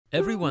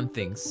Everyone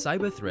thinks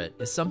cyber threat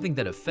is something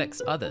that affects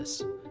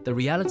others. The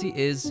reality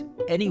is,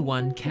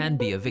 anyone can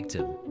be a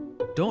victim.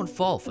 Don't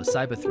fall for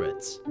cyber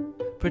threats.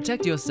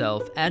 Protect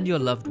yourself and your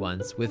loved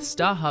ones with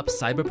StarHub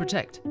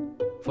CyberProtect.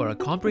 For a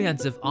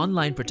comprehensive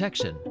online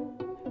protection,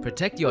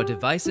 protect your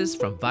devices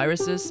from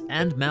viruses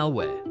and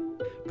malware.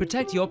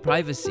 Protect your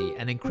privacy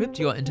and encrypt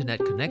your internet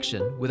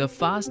connection with a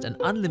fast and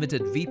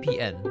unlimited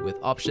VPN with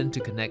option to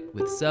connect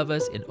with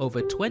servers in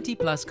over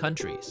 20+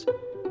 countries.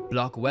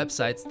 Block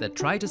websites that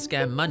try to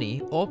scam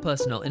money or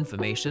personal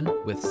information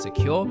with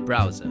secure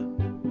browser.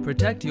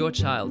 Protect your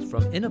child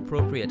from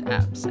inappropriate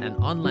apps and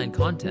online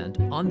content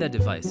on their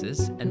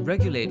devices and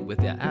regulate with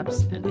their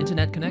apps and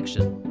internet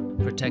connection.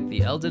 Protect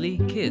the elderly,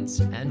 kids,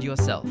 and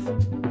yourself.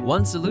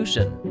 One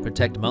solution: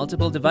 protect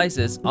multiple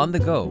devices on the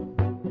go.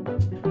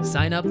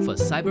 Sign up for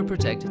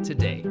CyberProtect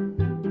today.